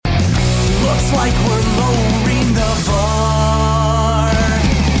It's like we're lowering the bar.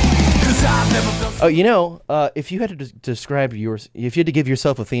 'Cause I've never felt if you had to describe if you had to give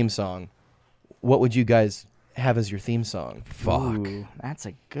yourself a theme song, what would you guys have as your theme song? Fuck. Ooh, that's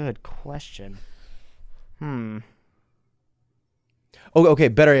a good question. Oh, okay.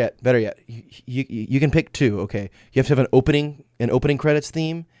 Better yet. You can pick two. Okay, you have to have an opening credits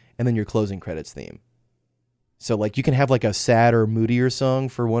theme, and then your closing credits theme. So like you can have like a sad or moodier song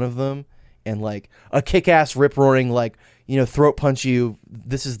for one of them, and like a kick-ass, rip-roaring, like throat punch you.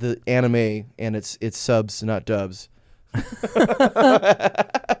 This is the anime, and it's subs, not dubs. You're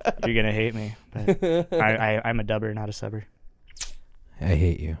gonna hate me, but I'm a dubber, not a subber. I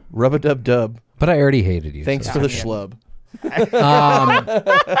hate you. Rub-a-dub-dub. But I already hated you. Thanks so. for the schlub.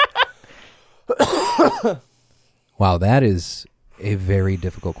 Wow, that is a very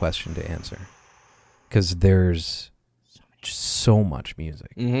difficult question to answer because there's just so much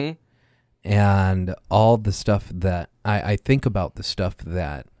music. Mm-hmm. And all the stuff that I think about the stuff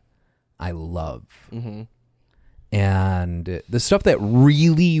that I love. Mm-hmm. And the stuff that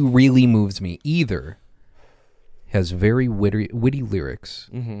really, really moves me either has very witty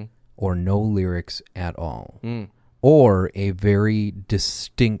lyrics Mm-hmm. or no lyrics at all. Mm. Or a very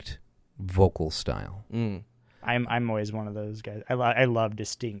distinct vocal style. Mm. I'm always one of those guys. I love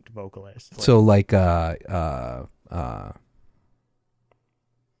distinct vocalists. So like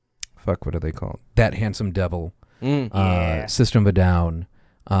fuck, what are they called? That Handsome Devil, Yeah. System of a Down,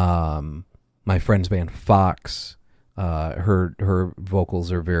 my friend's band Fox. Her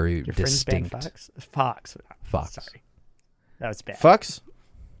vocals are very Your friend's band distinct. Fox. Fox. Sorry, that was bad. Fucks?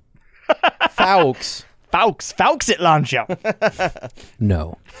 Faux. Faux it, Lancho.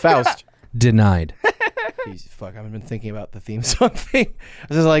 No, Faust. denied. Jeez, fuck, I've been thinking about the theme song thing. I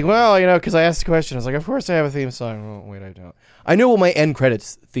was just like, well, because I asked the question. I was like, of course I have a theme song. Oh, wait, I don't. I know what my end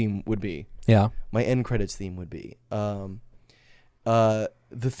credits theme would be. Yeah. My end credits theme would be the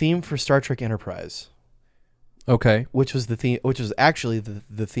theme for Star Trek Enterprise, Okay. which was actually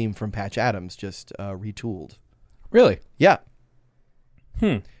the theme from Patch Adams, just retooled. Really? Yeah.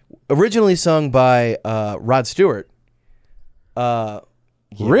 Originally sung by Rod Stewart.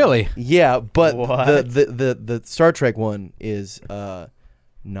 Yeah. Really? Yeah, but What? the Star Trek one is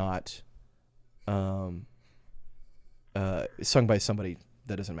not sung by somebody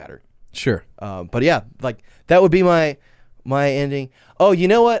that doesn't matter. Sure. But yeah, like that would be my ending. Oh, you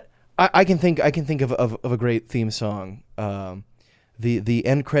know what? I can think of a great theme song. The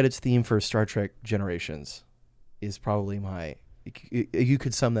end credits theme for Star Trek Generations is probably my. You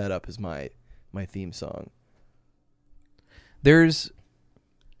could sum that up as my theme song.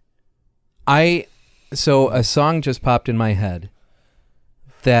 So a song just popped in my head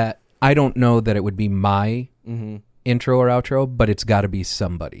that I don't know that it would be my intro or outro, but it's got to be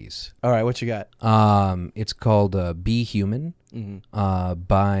somebody's. All right, what you got? It's called "Be Human"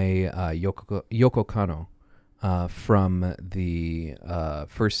 by Yoko Kanno from the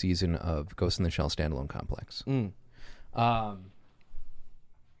first season of Ghost in the Shell standalone complex. I'm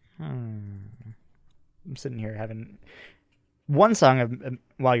sitting here having one song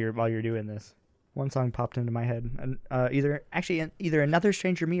while you're doing this. One song popped into my head, and either Another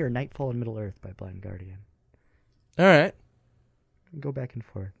Stranger Me or Nightfall in Middle Earth by Blind Guardian. All right. Go back and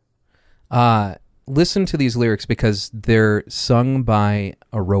forth. Listen to these lyrics because they're sung by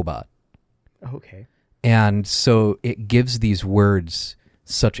a robot. Okay. And so it gives these words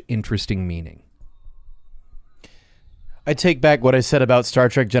such interesting meaning. I take back what I said about Star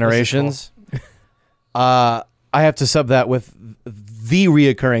Trek Generations. I have to sub that with the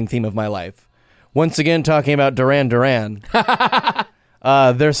reoccurring theme of my life. Once again, talking about Duran Duran.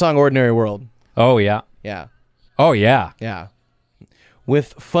 Their song Ordinary World. Oh, yeah. Yeah. Oh, yeah. Yeah.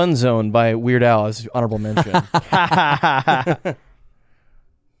 With Fun Zone by Weird Al as honorable mention. I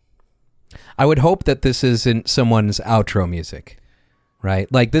would hope that this isn't someone's outro music,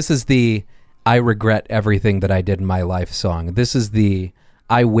 right? Like, this is the I regret everything that I did in my life song. This is the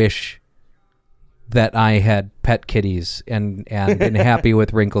I wish that I had pet kitties and been happy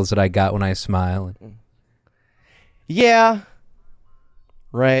with wrinkles that I got when I smile. Yeah.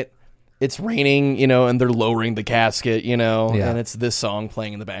 Right. It's raining, and they're lowering the casket, Yeah. and it's this song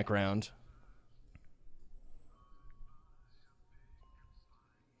playing in the background.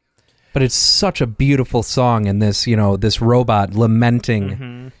 But it's such a beautiful song, and this, this robot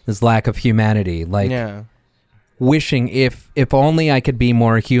lamenting his lack of humanity, like Yeah. wishing if only I could be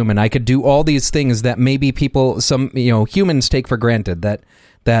more human, I could do all these things that maybe humans take for granted,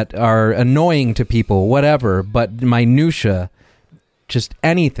 that are annoying to people, whatever, but minutia, just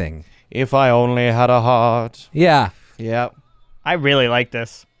anything. If I only had a heart. Yeah. Yeah. I really like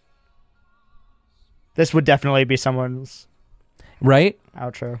this. This would definitely be someone's right?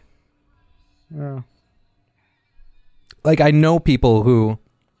 outro. Yeah. Like, I know people who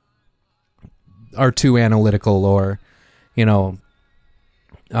are too analytical or, you know,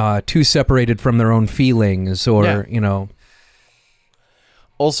 too separated from their own feelings or, Yeah. you know.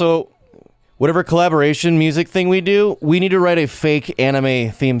 Also, whatever collaboration music thing we do, we need to write a fake anime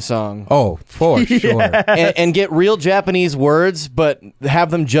theme song. Oh, for sure. And get real Japanese words, but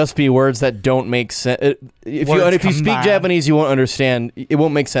have them just be words that don't make sense. If you speak combined. Japanese, you won't understand. It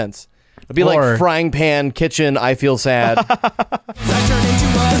won't make sense. It'd be Or- like frying pan, kitchen, I feel sad. As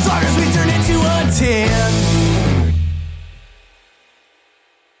long as we turn into a 10.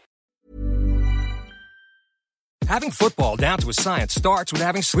 Having football down to a science starts with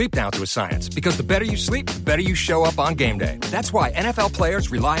having sleep down to a science. Because the better you sleep, the better you show up on game day. That's why NFL players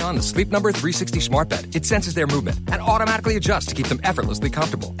rely on the Sleep Number 360 smart bed. It senses their movement and automatically adjusts to keep them effortlessly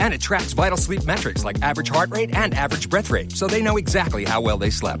comfortable. And it tracks vital sleep metrics like average heart rate and average breath rate, so they know exactly how well they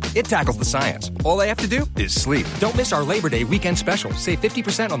slept. It tackles the science. All they have to do is sleep. Don't miss our Labor Day weekend special. Save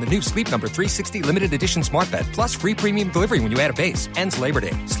 50% on the new Sleep Number 360 limited edition smart bed, plus free premium delivery when you add a base. Ends Labor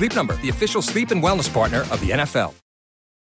Day. Sleep Number, the official sleep and wellness partner of the NFL.